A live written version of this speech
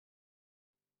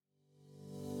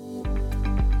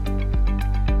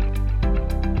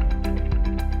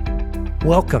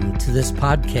Welcome to this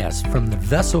podcast from the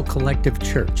Vessel Collective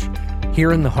Church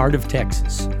here in the heart of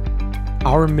Texas.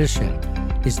 Our mission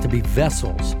is to be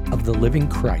vessels of the living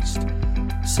Christ,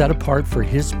 set apart for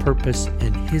His purpose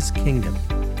and His kingdom.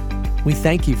 We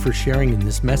thank you for sharing in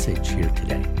this message here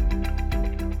today.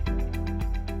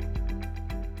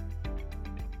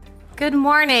 Good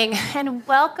morning and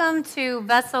welcome to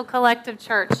Vessel Collective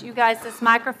Church. You guys, this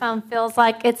microphone feels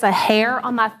like it's a hair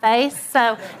on my face,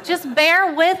 so just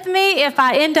bear with me if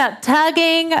I end up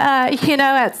tugging,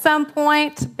 at some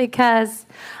point, because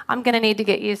I'm going to need to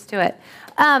get used to it.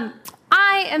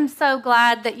 I am so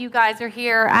glad that you guys are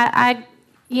here. I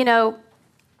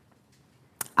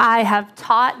have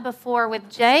taught before with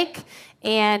Jake,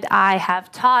 and I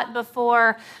have taught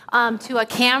before to a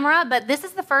camera, but this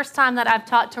is the first time that I've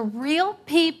taught to real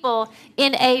people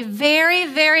in a very,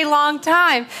 very long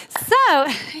time. So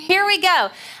here we go.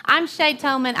 I'm Shay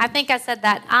Toman. I think I said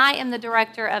that. I am the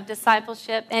Director of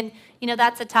Discipleship, and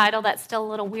that's a title that's still a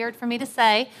little weird for me to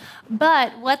say,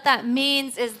 but what that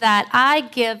means is that I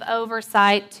give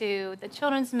oversight to the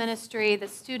children's ministry, the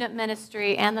student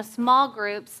ministry, and the small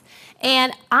groups,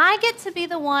 and I get to be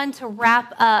the one to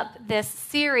wrap up this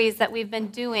series that we've been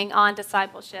doing on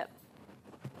discipleship.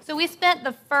 So we spent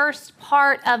the first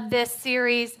part of this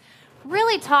series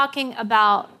really talking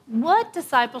about what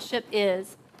discipleship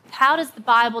is, how does the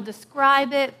Bible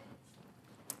describe it,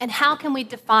 and how can we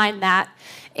define that?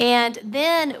 And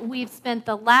then we've spent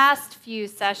the last few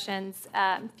sessions,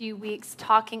 few weeks,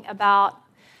 talking about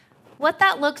what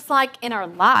that looks like in our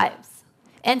lives.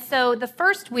 And so the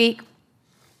first week,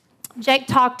 Jake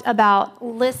talked about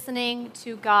listening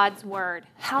to God's word,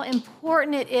 how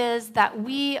important it is that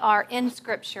we are in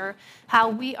Scripture, how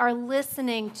we are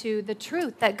listening to the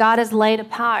truth that God has laid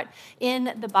apart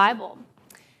in the Bible.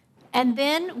 And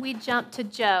then we jumped to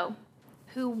Joe,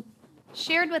 who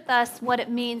shared with us what it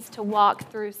means to walk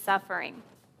through suffering.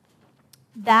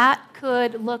 That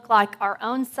could look like our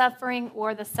own suffering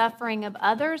or the suffering of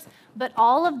others, but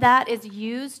all of that is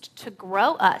used to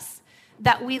grow us,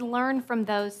 that we learn from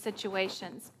those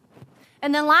situations.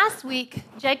 And then last week,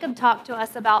 Jacob talked to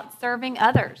us about serving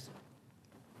others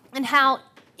and how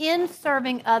in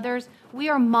serving others, we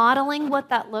are modeling what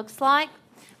that looks like.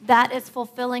 That is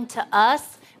fulfilling to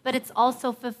us, but it's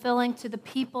also fulfilling to the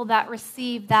people that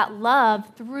receive that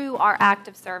love through our act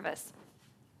of service.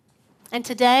 And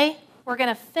today, we're going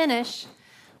to finish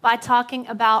by talking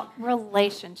about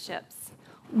relationships,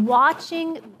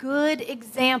 watching good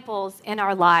examples in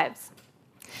our lives.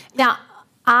 Now,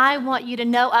 I want you to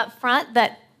know up front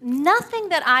that nothing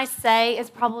that I say is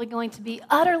probably going to be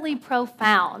utterly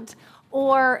profound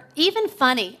or even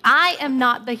funny. I am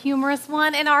not the humorous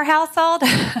one in our household.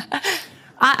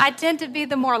 I tend to be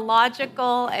the more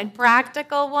logical and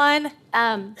practical one.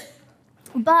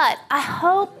 But I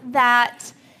hope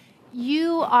that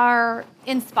you are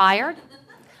inspired.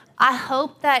 I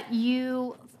hope that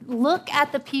you look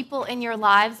at the people in your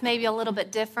lives maybe a little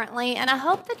bit differently. And I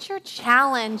hope that you're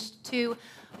challenged to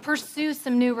pursue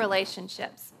some new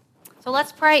relationships. So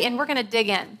let's pray, and we're going to dig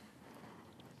in.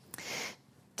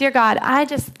 Dear God, I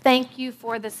just thank you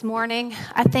for this morning.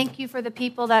 I thank you for the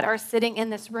people that are sitting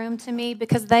in this room to me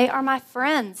because they are my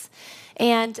friends.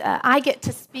 And I get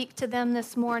to speak to them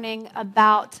this morning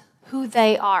about who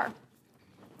they are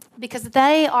because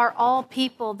they are all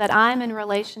people that I'm in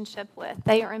relationship with.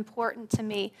 They are important to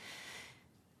me.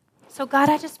 So God,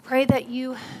 I just pray that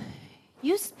you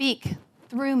speak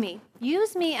through me.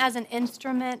 Use me as an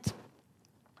instrument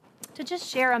to just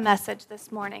share a message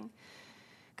this morning.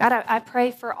 God, I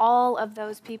pray for all of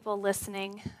those people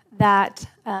listening that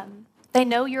they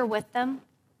know you're with them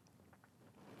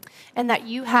and that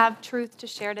you have truth to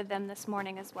share to them this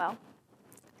morning as well.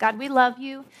 God, we love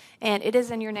you, and it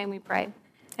is in your name we pray.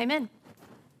 Amen.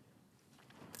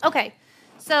 Okay,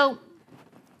 so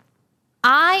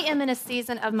I am in a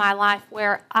season of my life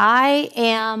where I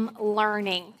am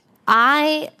learning.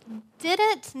 I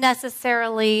didn't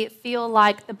necessarily feel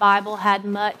like the Bible had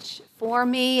much for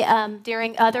me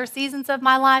during other seasons of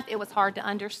my life. It was hard to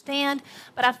understand,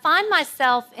 but I find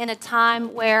myself in a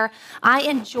time where I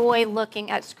enjoy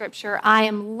looking at Scripture. I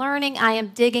am learning, I am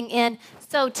digging in.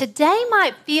 So today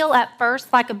might feel at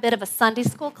first like a bit of a Sunday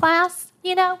school class.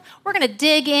 We're going to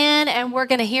dig in and we're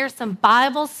going to hear some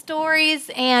Bible stories,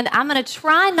 and I'm going to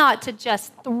try not to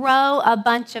just throw a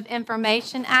bunch of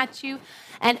information at you,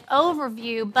 an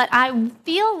overview, but I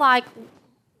feel like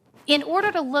in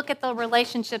order to look at the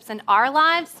relationships in our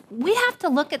lives, we have to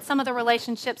look at some of the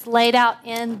relationships laid out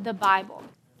in the Bible.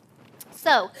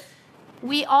 So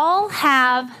we all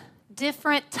have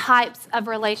different types of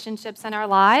relationships in our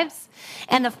lives,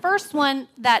 and the first one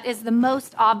that is the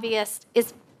most obvious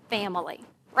is family,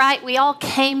 right? We all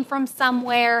came from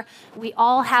somewhere. We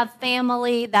all have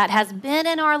family that has been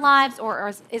in our lives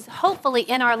or is hopefully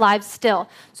in our lives still.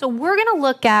 So we're going to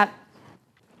look at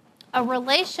a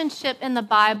relationship in the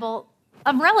Bible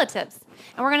of relatives.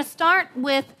 And we're going to start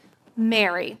with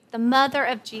Mary, the mother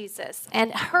of Jesus.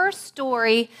 And her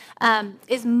story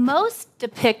is most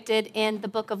depicted in the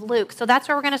book of Luke. So that's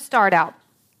where we're going to start out.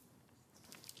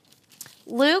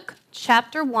 Luke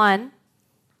chapter 1,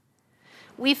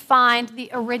 we find the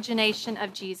origination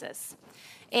of Jesus.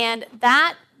 And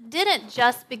that didn't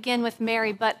just begin with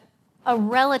Mary, but a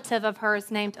relative of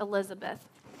hers named Elizabeth.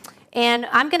 And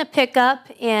I'm going to pick up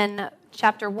in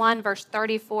chapter 1, verse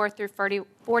 34 through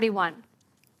 41.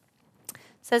 It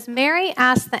says, Mary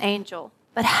asked the angel,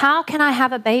 "But how can I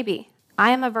have a baby?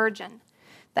 I am a virgin."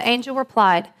 The angel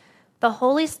replied, "The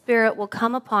Holy Spirit will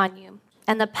come upon you,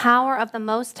 and the power of the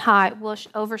Most High will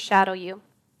overshadow you.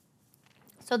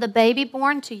 So the baby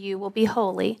born to you will be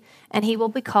holy, and he will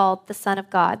be called the Son of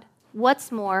God.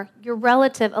 What's more, your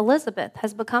relative Elizabeth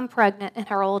has become pregnant in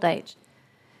her old age.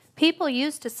 People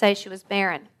used to say she was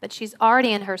barren, but she's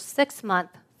already in her 6th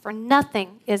month, for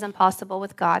nothing is impossible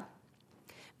with God."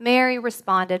 Mary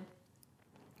responded,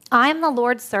 "I am the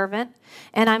Lord's servant,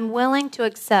 and I'm willing to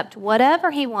accept whatever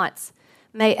he wants.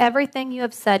 May everything you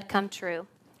have said come true."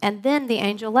 And then the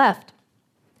angel left.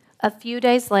 A few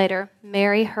days later,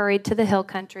 Mary hurried to the hill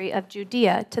country of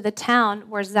Judea, to the town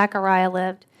where Zechariah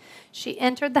lived. She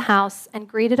entered the house and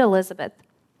greeted Elizabeth.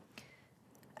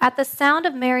 At the sound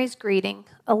of Mary's greeting,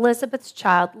 Elizabeth's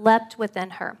child leapt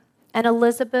within her, and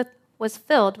Elizabeth was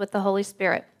filled with the Holy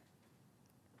Spirit.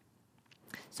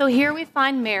 So here we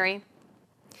find Mary,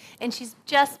 and she's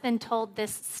just been told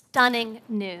this stunning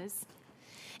news.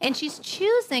 And she's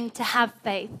choosing to have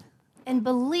faith and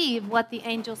believe what the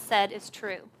angel said is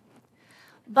true.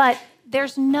 But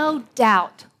there's no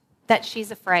doubt that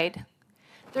she's afraid.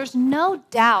 There's no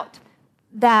doubt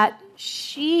that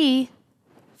she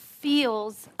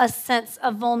feels a sense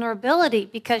of vulnerability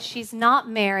because she's not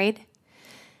married.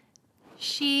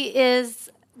 She is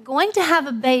going to have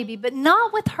a baby, but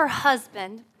not with her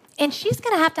husband, and she's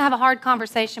going to have a hard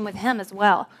conversation with him as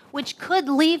well, which could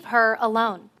leave her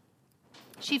alone.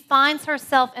 She finds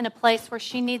herself in a place where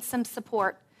she needs some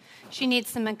support. She needs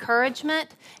some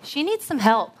encouragement. She needs some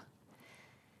help.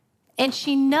 And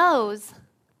she knows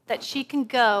that she can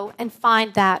go and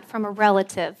find that from a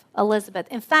relative, Elizabeth.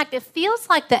 In fact, it feels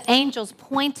like the angel's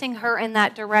pointing her in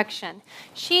that direction.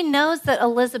 She knows that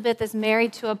Elizabeth is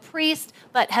married to a priest,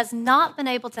 but has not been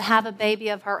able to have a baby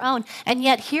of her own. And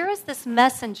yet here is this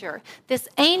messenger, this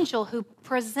angel who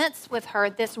presents with her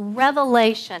this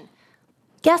revelation.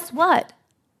 Guess what?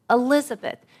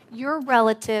 Elizabeth, your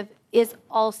relative, is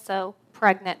also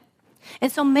pregnant.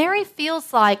 And so Mary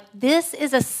feels like this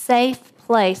is a safe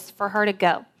place for her to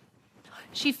go.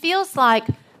 She feels like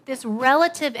this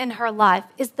relative in her life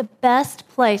is the best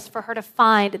place for her to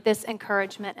find this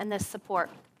encouragement and this support.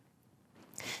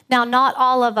 Now, not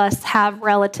all of us have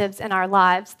relatives in our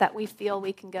lives that we feel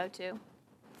we can go to.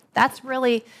 That's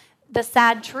really the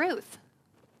sad truth.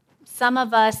 Some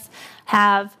of us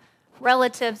have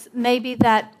relatives maybe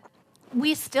that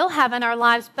we still have in our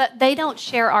lives, but they don't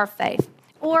share our faith.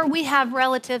 Or we have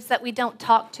relatives that we don't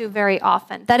talk to very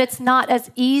often, that it's not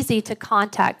as easy to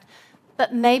contact.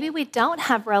 But maybe we don't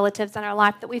have relatives in our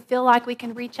life that we feel like we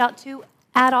can reach out to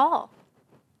at all.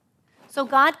 So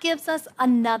God gives us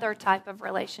another type of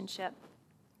relationship.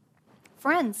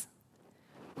 Friends.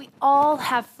 We all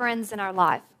have friends in our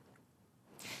life.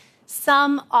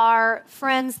 Some are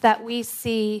friends that we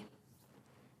see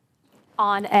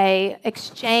on a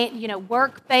exchange,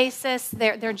 work basis.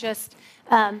 They're just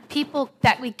people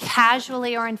that we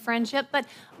casually are in friendship, but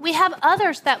we have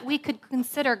others that we could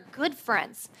consider good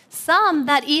friends, some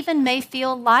that even may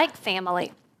feel like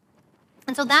family.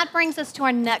 And so that brings us to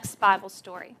our next Bible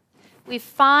story. We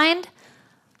find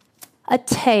a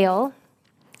tale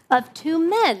of 2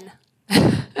 men.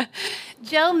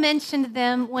 Joe mentioned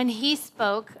them when he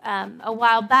spoke a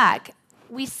while back.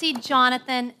 We see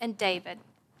Jonathan and David.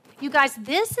 You guys,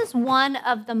 this is one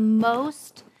of the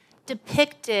most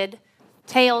depicted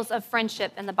tales of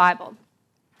friendship in the Bible.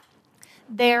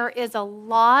 There is a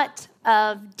lot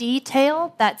of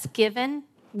detail that's given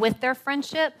with their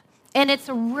friendship, and it's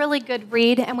a really good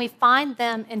read, and we find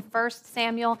them in 1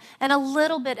 Samuel and a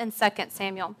little bit in 2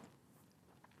 Samuel.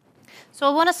 So I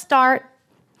want to start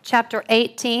chapter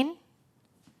 18,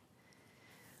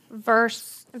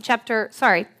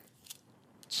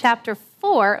 chapter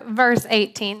 4, verse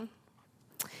 18.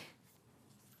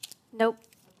 Nope.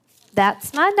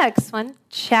 That's my next one.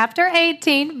 Chapter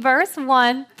 18, verse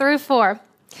 1 through 4.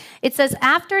 It says,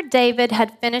 after David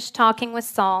had finished talking with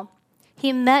Saul,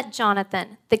 he met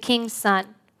Jonathan, the king's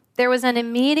son. There was an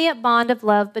immediate bond of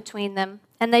love between them,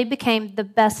 and they became the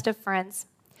best of friends.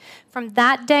 From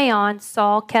that day on,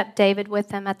 Saul kept David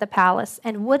with him at the palace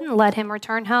and wouldn't let him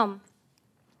return home.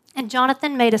 And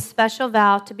Jonathan made a special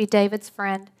vow to be David's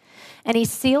friend, and he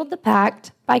sealed the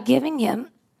pact by giving him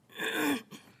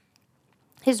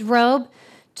his robe,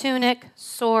 tunic,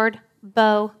 sword,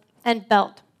 bow, and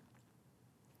belt.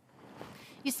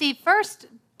 You see, first,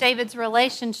 David's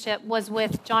relationship was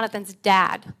with Jonathan's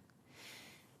dad.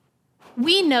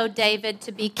 We know David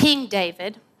to be King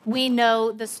David. We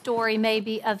know the story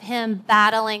maybe of him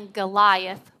battling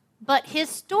Goliath, but his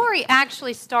story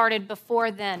actually started before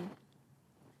then.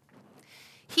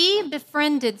 He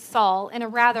befriended Saul in a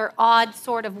rather odd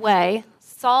sort of way.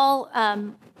 Saul,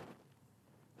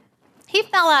 he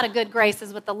fell out of good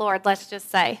graces with the Lord, let's just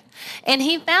say. And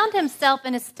he found himself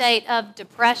in a state of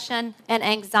depression and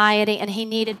anxiety, and he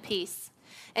needed peace.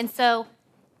 And so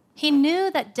he knew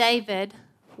that David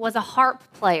was a harp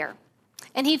player,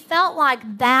 and he felt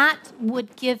like that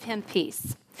would give him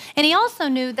peace. And he also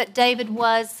knew that David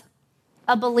was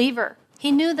a believer.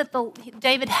 He knew that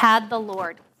David had the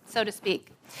Lord, so to speak.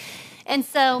 And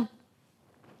so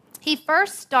he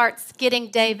first starts getting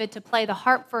David to play the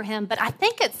harp for him, but I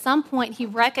think at some point he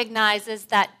recognizes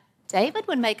that David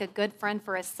would make a good friend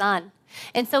for his son.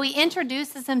 And so he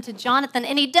introduces him to Jonathan,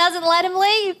 and he doesn't let him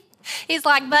leave. He's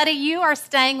like, buddy, you are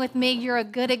staying with me. You're a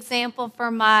good example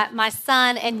for my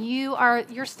son, and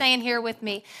you're staying here with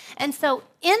me. And so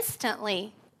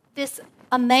instantly, this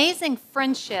amazing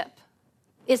friendship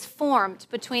is formed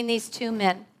between these two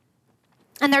men.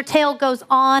 And their tale goes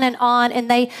on, and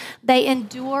they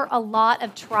endure a lot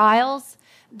of trials.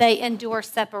 They endure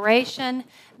separation.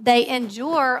 They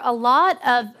endure a lot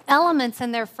of elements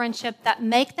in their friendship that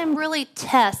make them really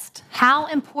test how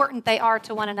important they are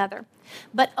to one another.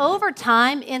 But over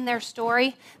time in their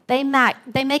story, they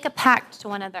make a pact to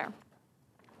one another.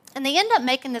 And they end up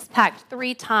making this pact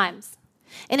 3 times.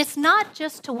 And it's not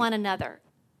just to one another,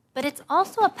 but it's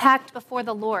also a pact before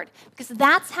the Lord, because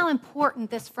that's how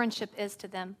important this friendship is to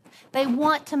them. They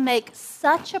want to make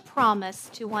such a promise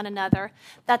to one another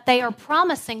that they are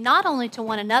promising not only to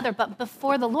one another, but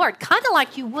before the Lord, kind of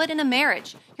like you would in a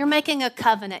marriage. You're making a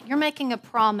covenant, you're making a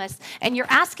promise, and you're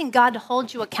asking God to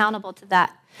hold you accountable to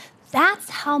that. That's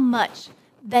how much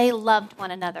they loved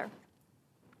one another.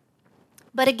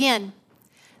 But again,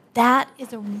 that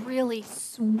is a really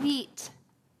sweet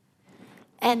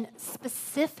and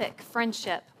specific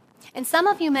friendship. And some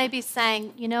of you may be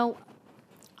saying,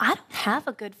 I don't have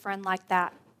a good friend like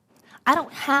that. I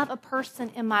don't have a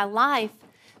person in my life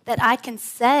that I can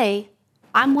say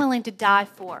I'm willing to die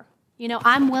for.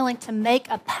 I'm willing to make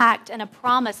a pact and a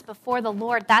promise before the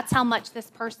Lord. That's how much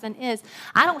this person is.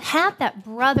 I don't have that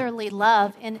brotherly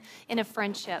love in a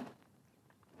friendship.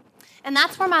 And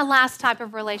that's where my last type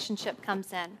of relationship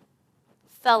comes in,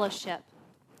 fellowship.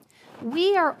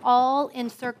 We are all in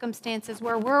circumstances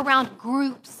where we're around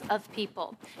groups of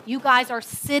people. You guys are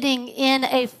sitting in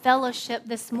a fellowship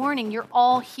this morning. You're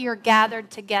all here gathered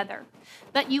together.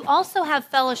 But you also have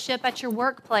fellowship at your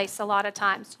workplace a lot of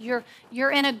times.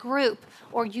 You're in a group,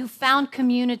 or you found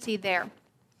community there.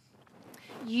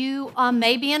 You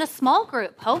may be in a small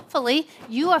group. Hopefully,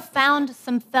 you have found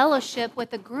some fellowship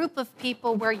with a group of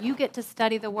people where you get to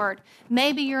study the Word.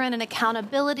 Maybe you're in an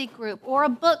accountability group or a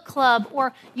book club,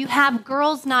 or you have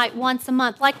girls' night once a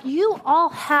month. Like, you all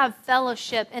have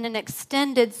fellowship in an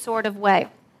extended sort of way.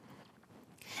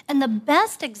 And the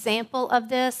best example of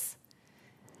this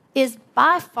is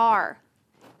by far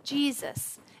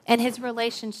Jesus and his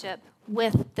relationship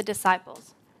with the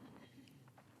disciples.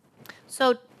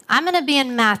 So I'm going to be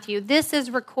in Matthew. This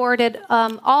is recorded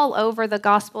all over the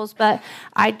Gospels, but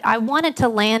I wanted to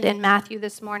land in Matthew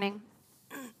this morning.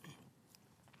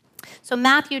 So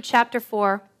Matthew chapter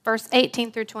 4, verse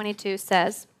 18 through 22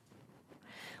 says,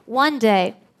 "One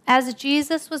day, as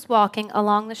Jesus was walking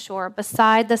along the shore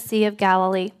beside the Sea of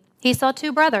Galilee, he saw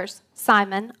 2 brothers,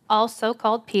 Simon, also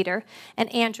called Peter,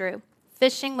 and Andrew,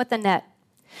 fishing with a net.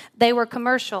 They were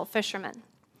commercial fishermen.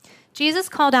 Jesus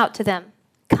called out to them,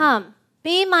 'Come,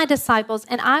 be my disciples,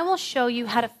 and I will show you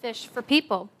how to fish for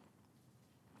people.'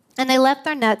 And they left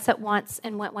their nets at once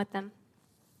and went with them.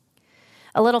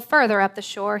 A little further up the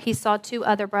shore, he saw 2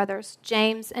 other brothers,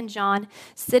 James and John,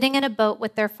 sitting in a boat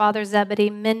with their father Zebedee,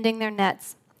 mending their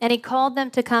nets. And he called them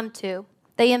to come too.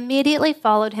 They immediately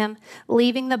followed him,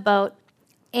 leaving the boat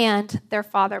and their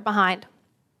father behind."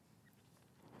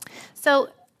 So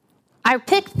I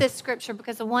picked this scripture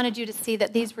because I wanted you to see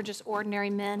that these were just ordinary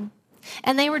men.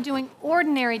 And they were doing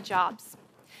ordinary jobs.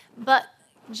 But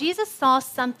Jesus saw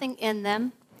something in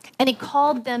them, and he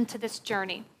called them to this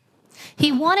journey.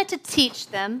 He wanted to teach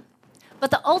them,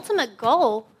 but the ultimate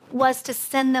goal was to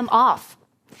send them off.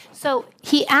 So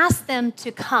he asked them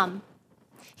to come.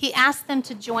 He asked them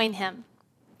to join him.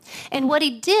 And what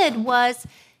he did was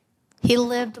he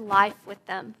lived life with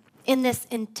them in this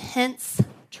intense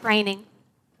training.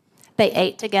 They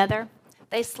ate together,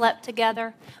 they slept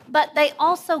together, but they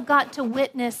also got to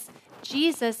witness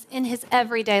Jesus in his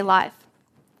everyday life,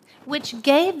 which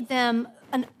gave them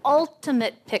an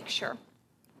ultimate picture.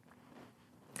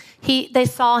 They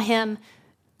saw him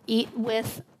eat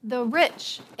with the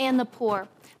rich and the poor.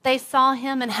 They saw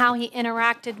him and how he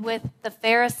interacted with the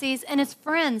Pharisees and his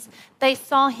friends. They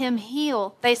saw him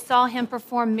heal. They saw him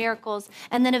perform miracles.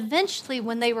 And then eventually,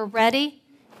 when they were ready,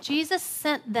 Jesus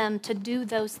sent them to do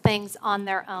those things on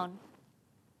their own.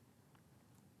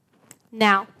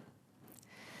 Now,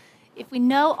 if we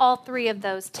know all three of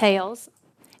those tales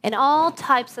and all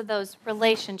types of those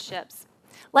relationships,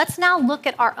 let's now look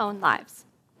at our own lives.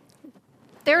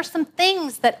 There are some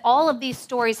things that all of these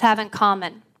stories have in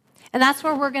common. And that's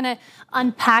where we're going to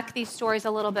unpack these stories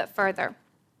a little bit further.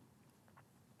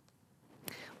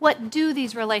 What do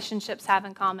these relationships have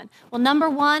in common? Well, number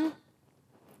one,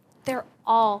 they're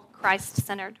all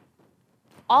Christ-centered.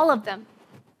 All of them.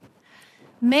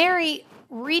 Mary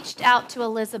reached out to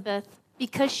Elizabeth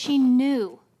because she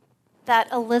knew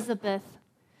that Elizabeth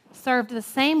served the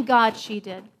same God she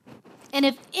did. And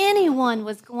if anyone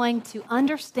was going to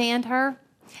understand her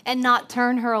and not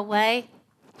turn her away,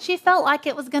 she felt like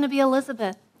it was going to be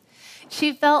Elizabeth.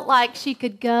 She felt like she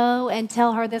could go and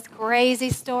tell her this crazy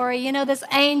story. You know, this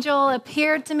angel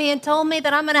appeared to me and told me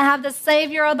that I'm going to have the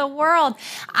Savior of the world.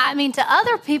 I mean, to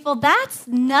other people, that's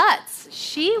nuts.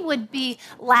 She would be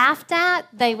laughed at.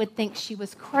 They would think she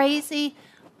was crazy.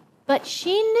 But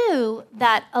she knew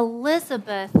that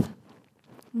Elizabeth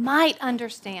might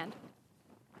understand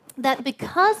that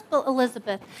because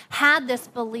Elizabeth had this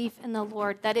belief in the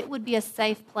Lord, that it would be a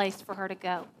safe place for her to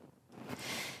go.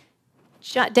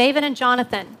 David and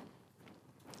Jonathan,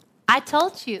 I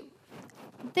told you,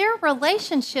 their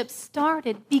relationship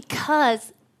started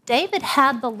because David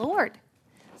had the Lord.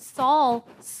 Saul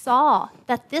saw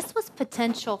that this was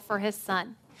potential for his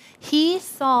son. He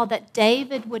saw that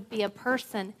David would be a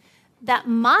person that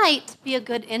might be a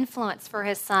good influence for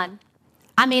his son.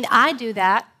 I mean, I do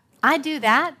that.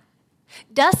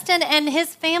 Dustin and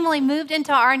his family moved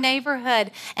into our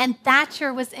neighborhood, and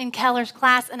Thatcher was in Keller's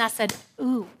class, and I said,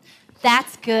 ooh,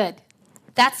 that's good.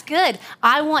 That's good.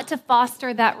 I want to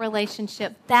foster that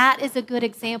relationship. That is a good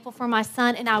example for my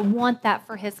son, and I want that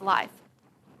for his life.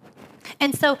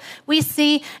 And so we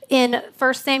see in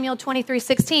 1 Samuel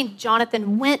 23:16,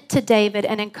 Jonathan went to David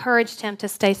and encouraged him to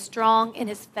stay strong in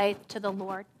his faith to the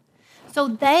Lord. So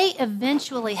they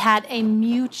eventually had a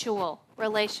mutual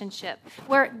relationship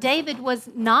where David was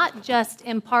not just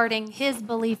imparting his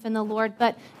belief in the Lord,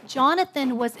 but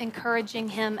Jonathan was encouraging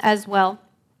him as well.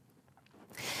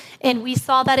 And we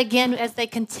saw that again as they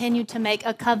continued to make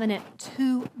a covenant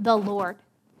to the Lord.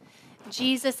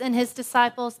 Jesus and his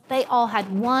disciples, they all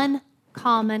had one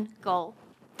common goal.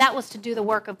 That was to do the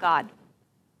work of God.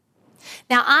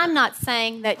 Now, I'm not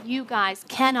saying that you guys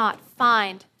cannot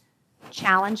find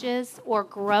challenges or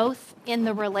growth in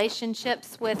the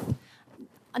relationships with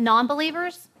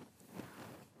non-believers,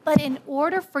 but in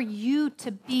order for you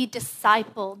to be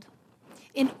discipled,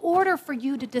 in order for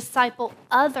you to disciple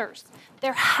others,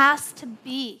 there has to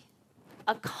be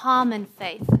a common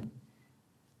faith.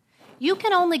 You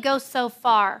can only go so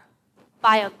far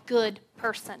by a good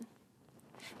person.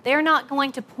 They're not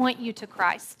going to point you to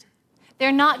Christ.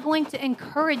 They're not going to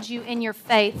encourage you in your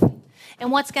faith.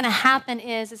 And what's going to happen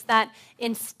is that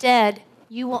instead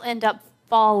you will end up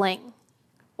falling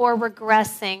or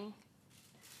regressing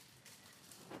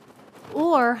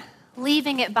or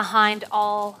leaving it behind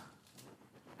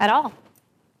at all.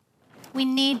 We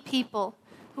need people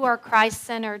who are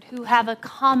Christ-centered, who have a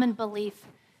common belief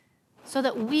so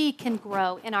that we can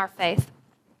grow in our faith.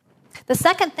 The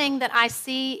second thing that I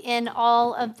see in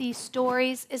all of these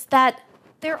stories is that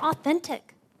they're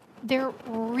authentic. They're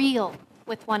real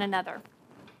with one another.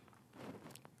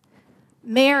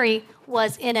 Mary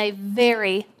was in a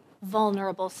very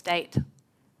vulnerable state.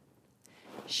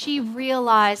 She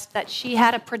realized that she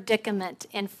had a predicament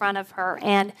in front of her,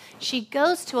 and she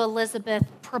goes to Elizabeth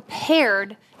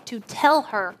prepared to tell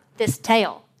her this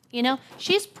tale. You know,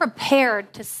 she's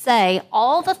prepared to say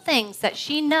all the things that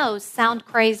she knows sound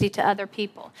crazy to other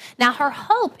people. Now, her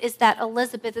hope is that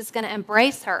Elizabeth is going to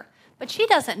embrace her, but she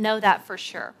doesn't know that for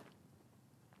sure.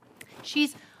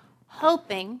 She's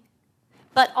hoping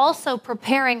but also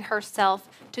preparing herself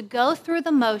to go through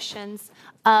the motions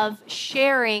of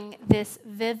sharing this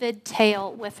vivid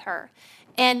tale with her.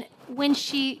 And when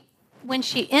she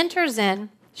enters in,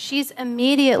 she's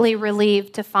immediately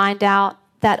relieved to find out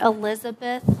that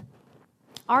Elizabeth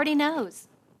already knows.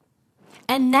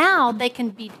 And now they can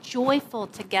be joyful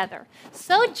together.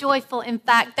 So joyful, in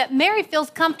fact, that Mary feels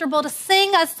comfortable to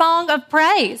sing a song of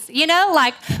praise.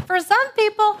 Like for some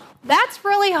people, that's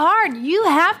really hard. You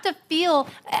have to feel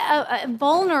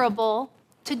vulnerable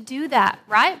to do that,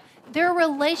 right? Their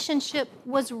relationship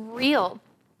was real.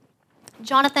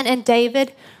 Jonathan and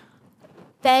David,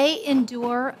 they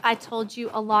endure, I told you,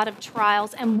 a lot of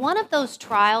trials. And one of those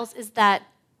trials is that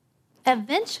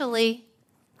eventually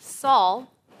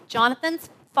Saul, Jonathan's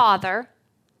father,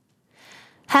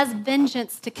 has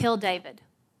vengeance to kill David.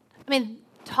 I mean,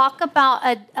 talk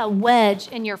about a wedge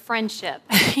in your friendship,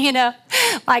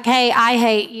 like, hey, I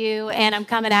hate you and I'm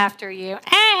coming after you.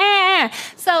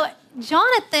 So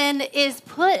Jonathan is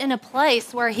put in a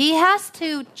place where he has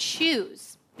to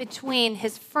choose between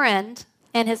his friend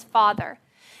and his father.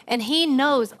 And he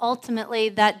knows ultimately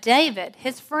that David,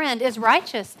 his friend, is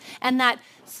righteous and that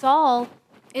Saul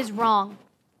is wrong.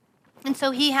 And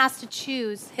so he has to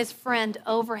choose his friend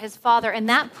over his father. And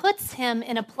that puts him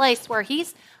in a place where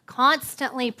he's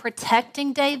constantly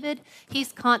protecting David.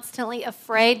 He's constantly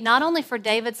afraid, not only for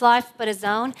David's life, but his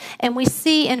own. And we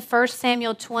see in 1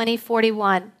 Samuel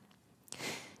 20:41,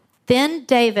 then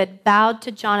David bowed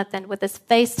to Jonathan with his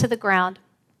face to the ground.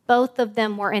 Both of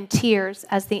them were in tears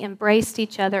as they embraced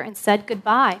each other and said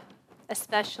goodbye,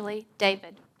 especially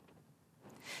David.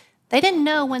 They didn't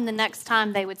know when the next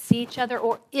time they would see each other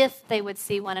or if they would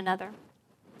see one another.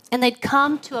 And they'd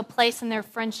come to a place in their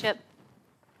friendship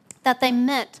that they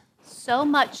meant so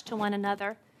much to one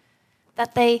another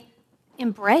that they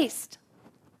embraced,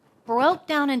 broke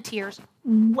down in tears,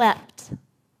 wept.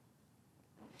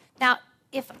 Now,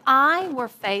 if I were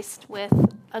faced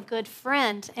with a good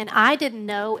friend and I didn't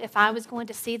know if I was going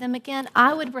to see them again,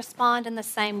 I would respond in the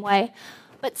same way.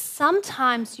 But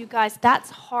sometimes, you guys, that's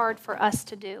hard for us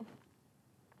to do.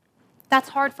 That's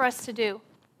hard for us to do.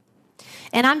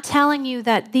 And I'm telling you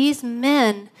that these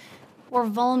men were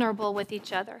vulnerable with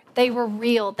each other. They were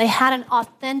real. They had an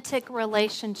authentic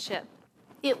relationship.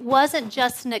 It wasn't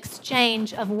just an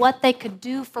exchange of what they could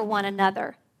do for one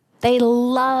another. They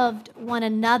loved one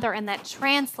another, and that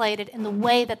translated in the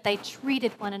way that they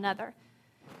treated one another.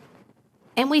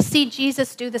 And we see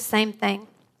Jesus do the same thing.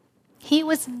 He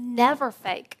was never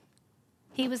fake.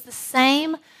 He was the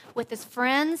same with his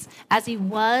friends as he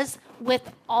was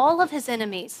with all of his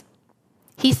enemies.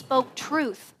 He spoke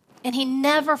truth, and he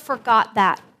never forgot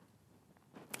that.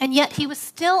 And yet he was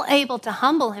still able to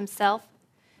humble himself.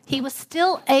 He was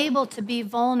still able to be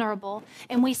vulnerable.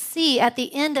 And we see at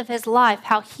the end of his life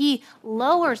how he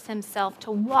lowers himself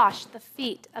to wash the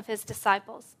feet of his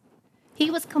disciples. He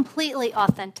was completely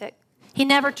authentic. He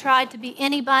never tried to be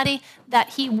anybody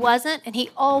that he wasn't, and he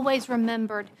always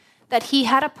remembered that he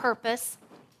had a purpose,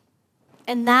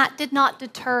 and that did not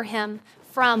deter him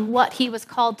from what he was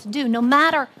called to do, no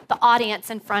matter the audience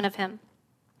in front of him.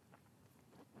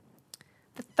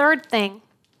 The third thing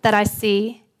that I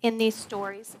see in these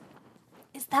stories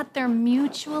is that they're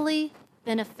mutually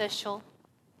beneficial.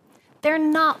 They're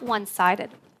not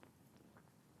one-sided.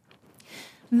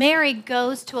 Mary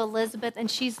goes to Elizabeth and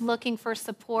she's looking for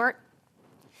support,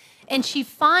 and she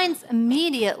finds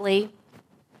immediately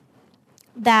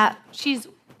that she's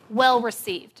well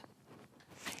received.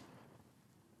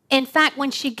 In fact,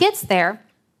 when she gets there,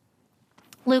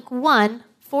 Luke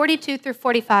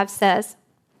 1:42-45 says,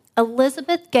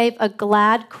 Elizabeth gave a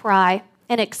glad cry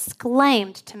and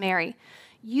exclaimed to Mary,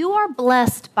 "You are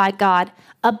blessed by God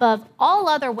above all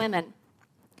other women,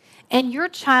 and your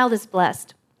child is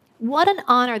blessed. What an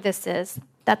honor this is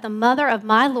that the mother of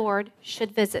my Lord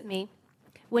should visit me.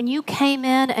 When you came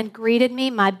in and greeted me,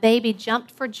 my baby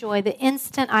jumped for joy the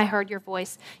instant I heard your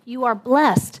voice. You are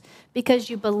blessed because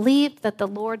you believed that the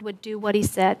Lord would do what he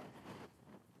said."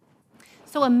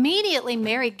 So immediately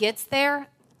Mary gets there,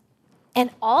 and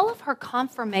all of her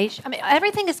confirmation,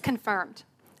 everything is confirmed.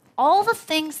 All the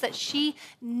things that she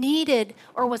needed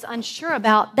or was unsure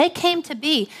about, they came to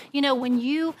be. You know, when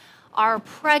you are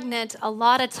pregnant, a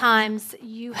lot of times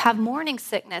you have morning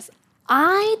sickness.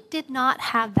 I did not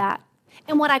have that.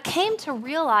 And what I came to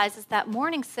realize is that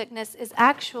morning sickness is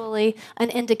actually an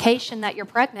indication that you're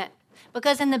pregnant.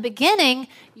 Because in the beginning,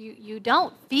 you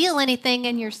don't feel anything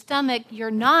in your stomach. You're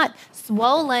not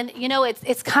swollen. You know,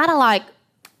 it's kind of like,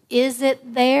 is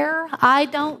it there? I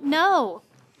don't know.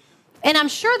 And I'm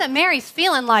sure that Mary's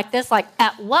feeling like this, like,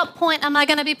 at what point am I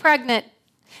going to be pregnant?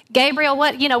 Gabriel,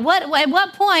 at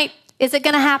what point Is it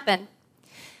going to happen?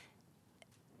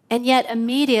 And yet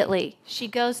immediately she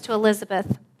goes to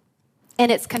Elizabeth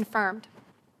and it's confirmed.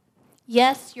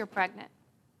 Yes, you're pregnant.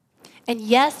 And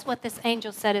yes, what this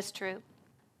angel said is true.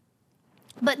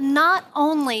 But not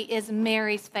only is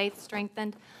Mary's faith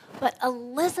strengthened, but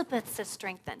Elizabeth's is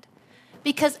strengthened.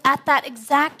 Because at that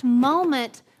exact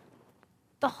moment,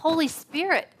 the Holy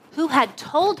Spirit, who had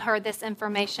told her this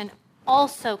information,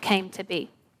 also came to be.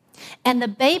 And the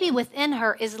baby within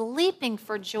her is leaping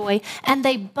for joy, and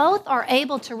they both are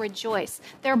able to rejoice.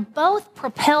 They're both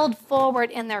propelled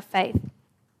forward in their faith.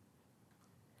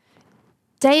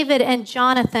 David and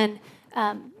Jonathan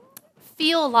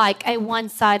feel like a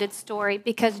one-sided story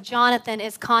because Jonathan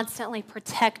is constantly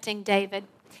protecting David.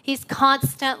 He's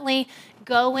constantly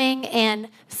going and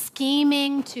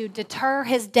scheming to deter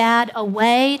his dad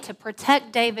away to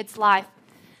protect David's life.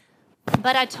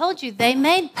 But I told you, they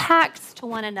made pacts to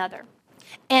one another.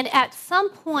 And at some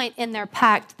point in their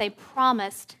pact, they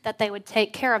promised that they would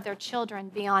take care of their children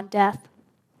beyond death.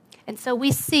 And so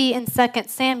we see in 2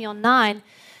 Samuel 9,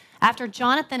 after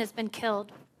Jonathan has been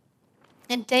killed,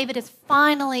 and David is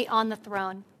finally on the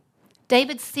throne,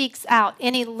 David seeks out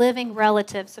any living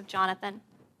relatives of Jonathan.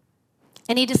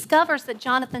 And he discovers that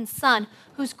Jonathan's son,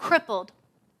 who's crippled,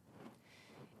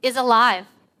 is alive.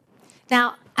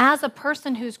 Now, as a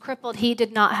person who's crippled, he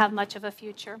did not have much of a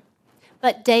future.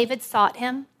 But David sought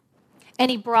him, and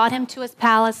he brought him to his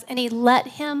palace, and he let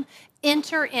him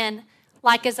enter in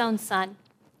like his own son.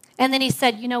 And then he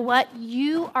said, you know what?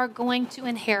 You are going to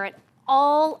inherit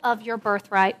all of your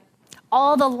birthright,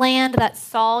 all the land that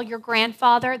Saul, your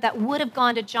grandfather, that would have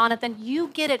gone to Jonathan. You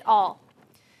get it all.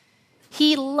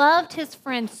 He loved his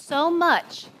friend so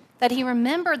much that he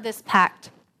remembered this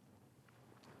pact.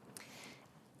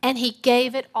 And he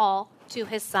gave it all to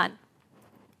his son.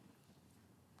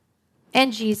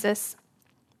 And Jesus.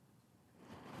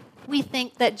 We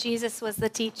think that Jesus was the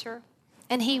teacher,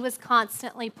 and he was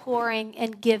constantly pouring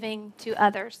and giving to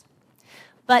others.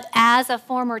 But as a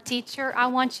former teacher, I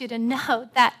want you to know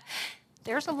that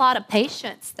there's a lot of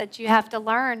patience that you have to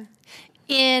learn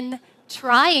in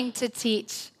trying to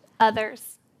teach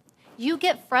others. You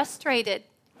get frustrated.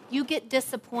 You get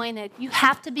disappointed. You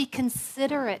have to be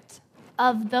considerate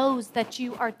of those that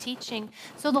you are teaching.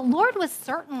 So the Lord was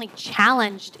certainly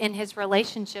challenged in his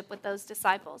relationship with those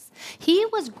disciples. He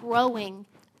was growing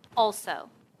also.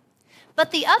 But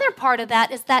the other part of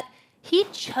that is that he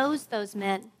chose those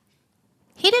men.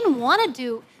 He didn't want to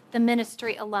do the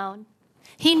ministry alone.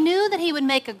 He knew that he would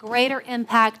make a greater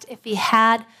impact if he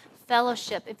had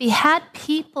fellowship, if he had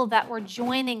people that were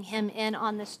joining him in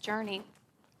on this journey.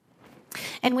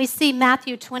 And we see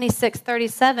Matthew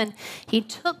 26:37. He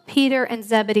took Peter and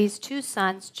Zebedee's two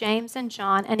sons, James and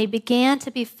John, and he began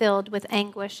to be filled with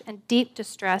anguish and deep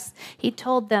distress. He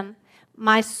told them,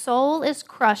 "My soul is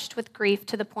crushed with grief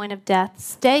to the point of death.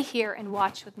 Stay here and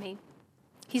watch with me."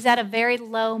 He's at a very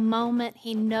low moment.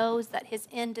 He knows that his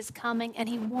end is coming, and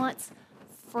he wants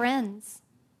friends.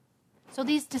 So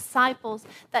these disciples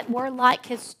that were like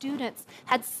his students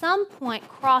had some point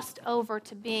crossed over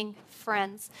to being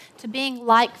friends, to being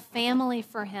like family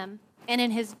for him. And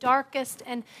in his darkest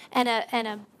and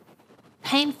a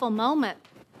painful moment,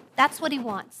 that's what he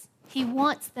wants. He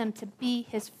wants them to be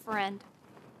his friend.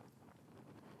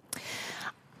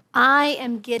 I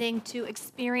am getting to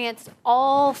experience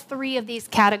all three of these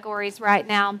categories right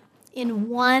now in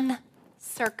one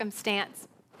circumstance.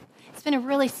 It's been a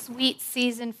really sweet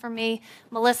season for me.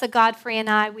 Melissa Godfrey and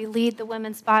I, we lead the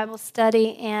Women's Bible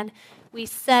Study, and we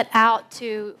set out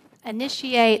to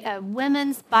initiate a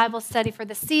women's Bible study for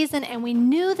the season, and we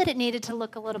knew that it needed to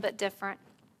look a little bit different.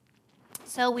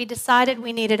 So we decided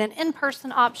we needed an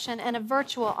in-person option and a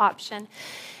virtual option.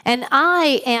 And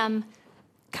I am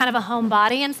kind of a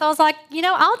homebody, and so I was like,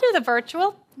 I'll do the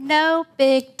virtual. No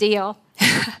big deal.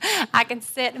 I can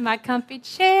sit in my comfy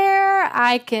chair.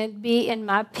 I can be in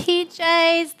my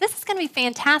PJs. This is going to be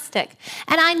fantastic.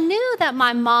 And I knew that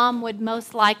my mom would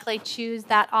most likely choose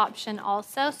that option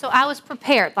also, so I was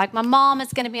prepared. Like, my mom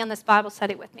is going to be on this Bible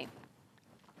study with me.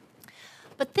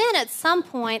 But then at some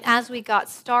point, as we got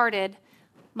started,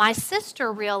 my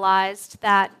sister realized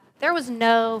that there was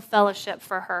no fellowship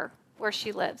for her where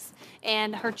she lives.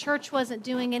 And her church wasn't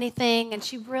doing anything, and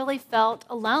she really felt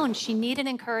alone. She needed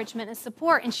encouragement and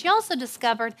support. And she also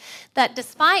discovered that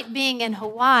despite being in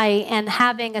Hawaii and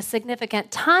having a significant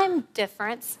time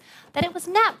difference, that it was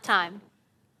nap time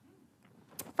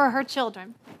for her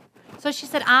children. So she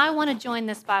said, I want to join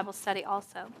this Bible study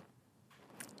also.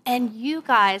 And you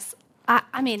guys, I've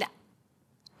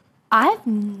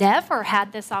never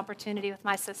had this opportunity with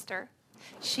my sister.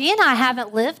 She and I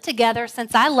haven't lived together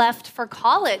since I left for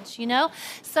college,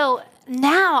 So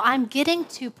now I'm getting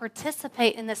to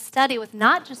participate in this study with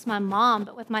not just my mom,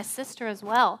 but with my sister as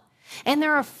well. And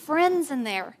there are friends in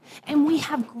there, and we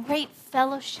have great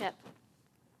fellowship.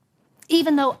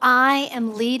 Even though I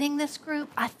am leading this group,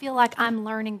 I feel like I'm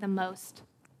learning the most.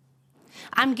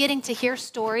 I'm getting to hear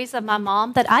stories of my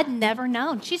mom that I'd never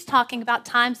known. She's talking about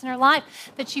times in her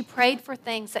life that she prayed for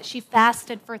things, that she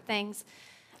fasted for things.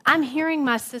 I'm hearing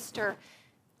my sister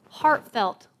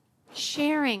heartfelt,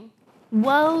 sharing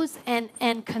woes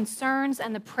and concerns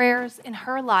and the prayers in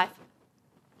her life.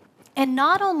 And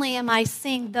not only am I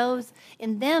seeing those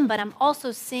in them, but I'm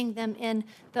also seeing them in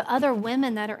the other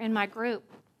women that are in my group.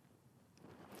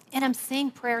 And I'm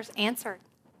seeing prayers answered.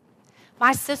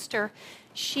 My sister,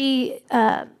 she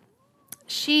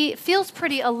feels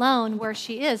pretty alone where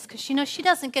she is because she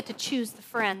doesn't get to choose the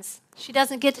friends. She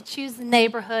doesn't get to choose the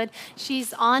neighborhood.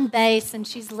 She's on base and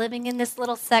she's living in this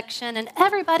little section, and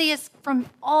everybody is from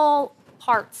all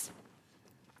parts.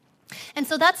 And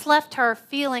so that's left her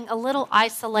feeling a little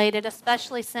isolated,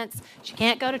 especially since she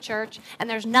can't go to church and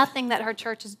there's nothing that her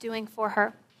church is doing for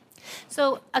her.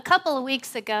 So a couple of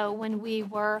weeks ago when we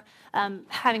were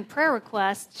having prayer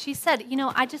requests, she said,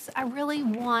 I really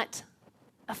want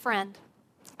a friend.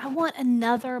 I want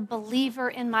another believer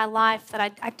in my life that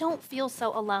I don't feel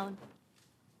so alone.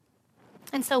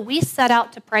 And so we set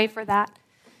out to pray for that.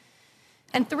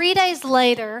 And 3 days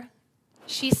later,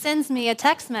 she sends me a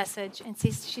text message, and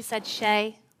she said,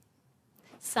 Shay,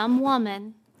 some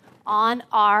woman on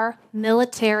our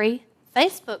military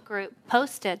Facebook group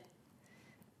posted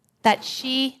that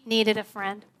she needed a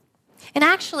friend. And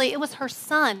actually, it was her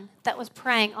son that was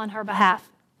praying on her behalf.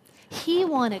 He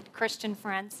wanted Christian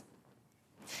friends.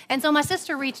 And so my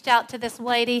sister reached out to this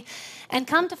lady, and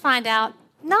come to find out,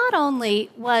 not only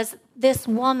was this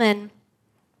woman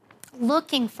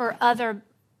looking for other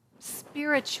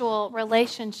spiritual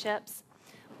relationships,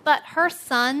 but her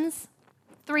sons,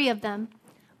 3 of them,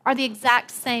 are the exact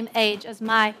same age as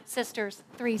my sister's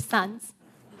 3 sons.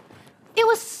 It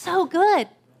was so good.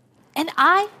 And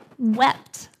I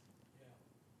wept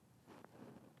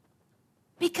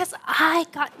because I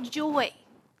got joy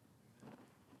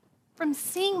from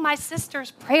seeing my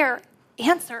sister's prayer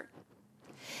answered.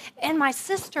 And my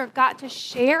sister got to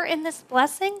share in this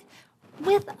blessing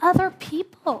with other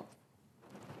people,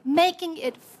 making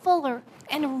it fuller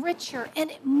and richer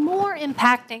and more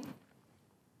impacting.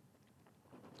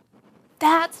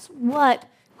 That's what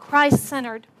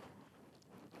Christ-centered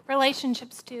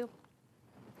relationships do.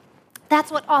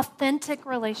 That's what authentic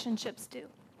relationships do.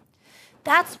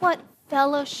 That's what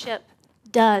fellowship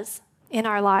does in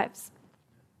our lives.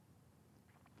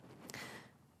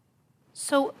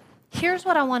 So here's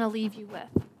what I want to leave you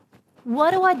with.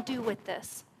 What do I do with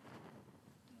this?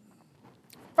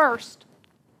 First,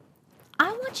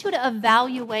 I want you to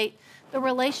evaluate the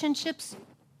relationships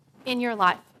in your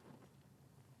life.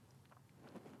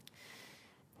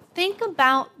 Think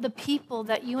about the people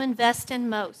that you invest in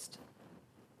most.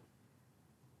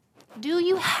 Do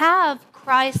you have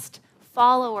Christ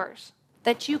followers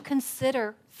that you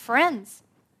consider friends?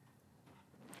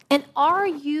 And are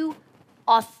you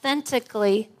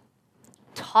authentically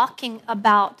talking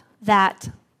about that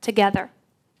together?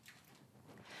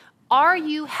 Are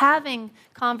you having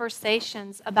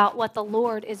conversations about what the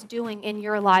Lord is doing in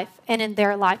your life and in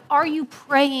their life? Are you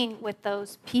praying with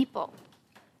those people?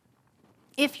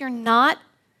 If you're not,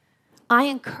 I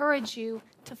encourage you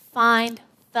to find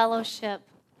fellowship.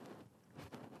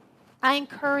 I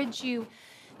encourage you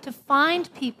to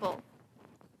find people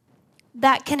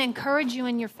that can encourage you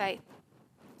in your faith.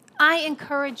 I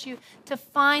encourage you to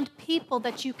find people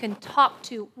that you can talk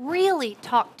to, really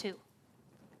talk to.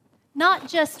 Not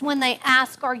just when they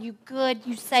ask, are you good?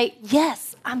 You say,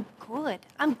 yes, I'm good.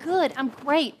 I'm good. I'm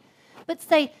great. But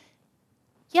say,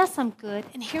 yes, I'm good.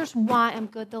 And here's why I'm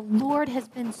good. The Lord has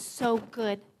been so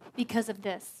good because of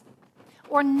this.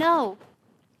 Or no,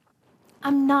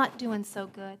 I'm not doing so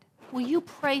good. Will you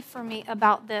pray for me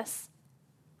about this?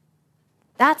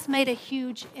 That's made a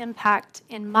huge impact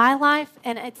in my life,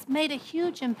 and it's made a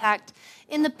huge impact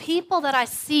in the people that I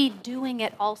see doing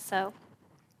it also.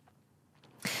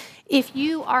 If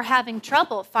you are having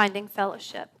trouble finding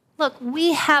fellowship, look,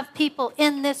 we have people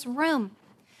in this room.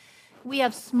 We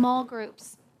have small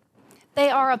groups. They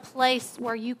are a place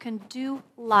where you can do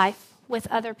life with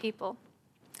other people.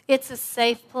 It's a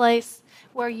safe place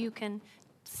where you can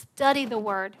study the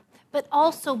Word, but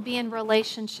also be in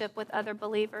relationship with other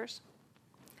believers.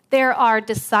 There are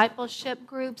discipleship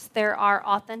groups. There are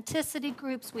authenticity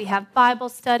groups. We have Bible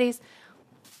studies.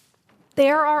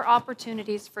 There are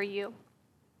opportunities for you.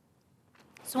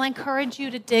 So I encourage you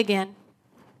to dig in.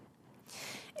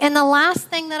 And the last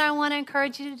thing that I want to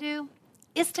encourage you to do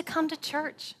is to come to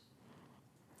church,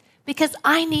 because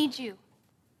I need you.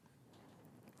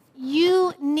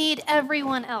 You need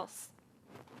everyone else.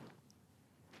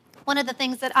 One of the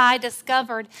things that I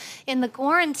discovered in the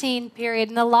quarantine period,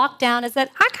 in the lockdown, is that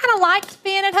I kind of liked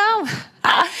being at home.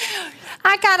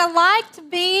 I kind of liked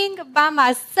being by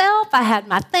myself. I had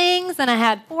my things, and I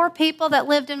had 4 people that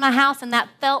lived in my house, and that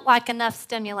felt like enough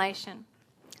stimulation.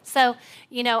 So,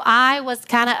 I was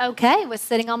kind of okay with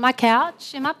sitting on my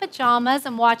couch in my pajamas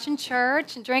and watching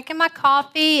church and drinking my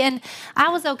coffee, and I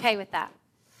was okay with that.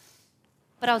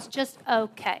 But I was just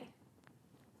okay.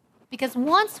 Because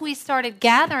once we started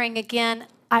gathering again,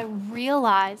 I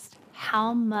realized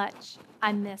how much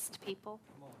I missed people.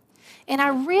 And I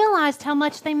realized how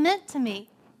much they meant to me.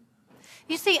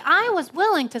 You see, I was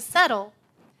willing to settle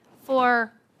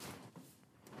for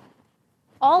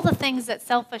all the things that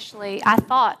selfishly I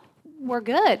thought were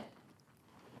good.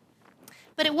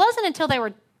 But it wasn't until they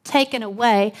were taken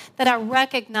away that I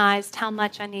recognized how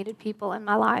much I needed people in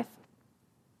my life.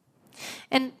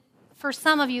 And for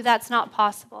some of you, that's not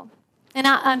possible. And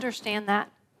I understand that.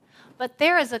 But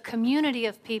there is a community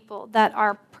of people that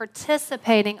are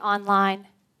participating online.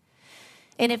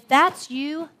 And if that's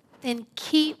you, then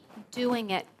keep doing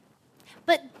it.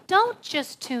 But don't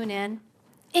just tune in.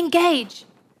 Engage.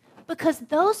 Because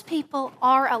those people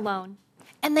are alone.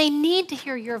 And they need to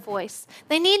hear your voice.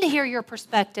 They need to hear your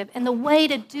perspective. And the way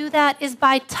to do that is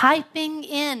by typing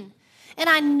in. And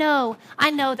I know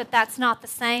that that's not the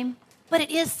same, but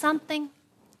it is something.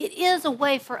 It is a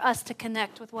way for us to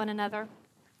connect with one another.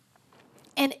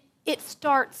 And it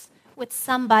starts with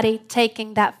somebody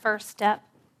taking that first step.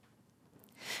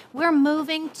 We're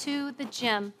moving to the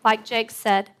gym, like Jake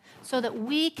said, so that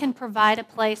we can provide a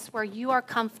place where you are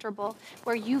comfortable,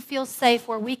 where you feel safe,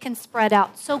 where we can spread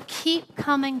out. So keep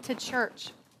coming to church.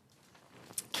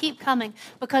 Keep coming,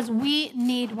 because we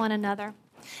need one another.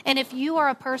 And if you are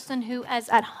a person who is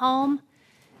at home,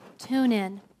 tune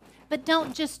in. But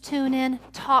don't just tune in,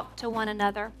 talk to one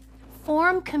another.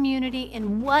 Form community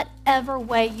in whatever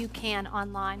way you can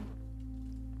online.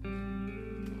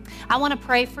 I want to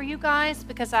pray for you guys,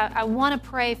 because I want to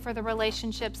pray for the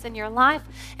relationships in your life,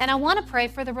 and I want to pray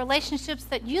for the relationships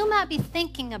that you might be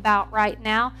thinking about right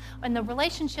now and the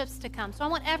relationships to come. So I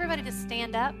want everybody to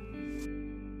stand up.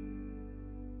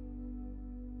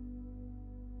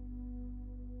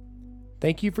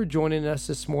 Thank you for joining us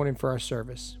this morning for our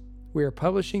service. We are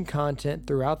publishing content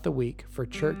throughout the week for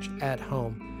Church at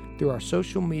Home through our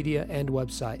social media and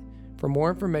website. For more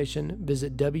information,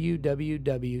 visit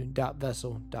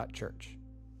www.vessel.church.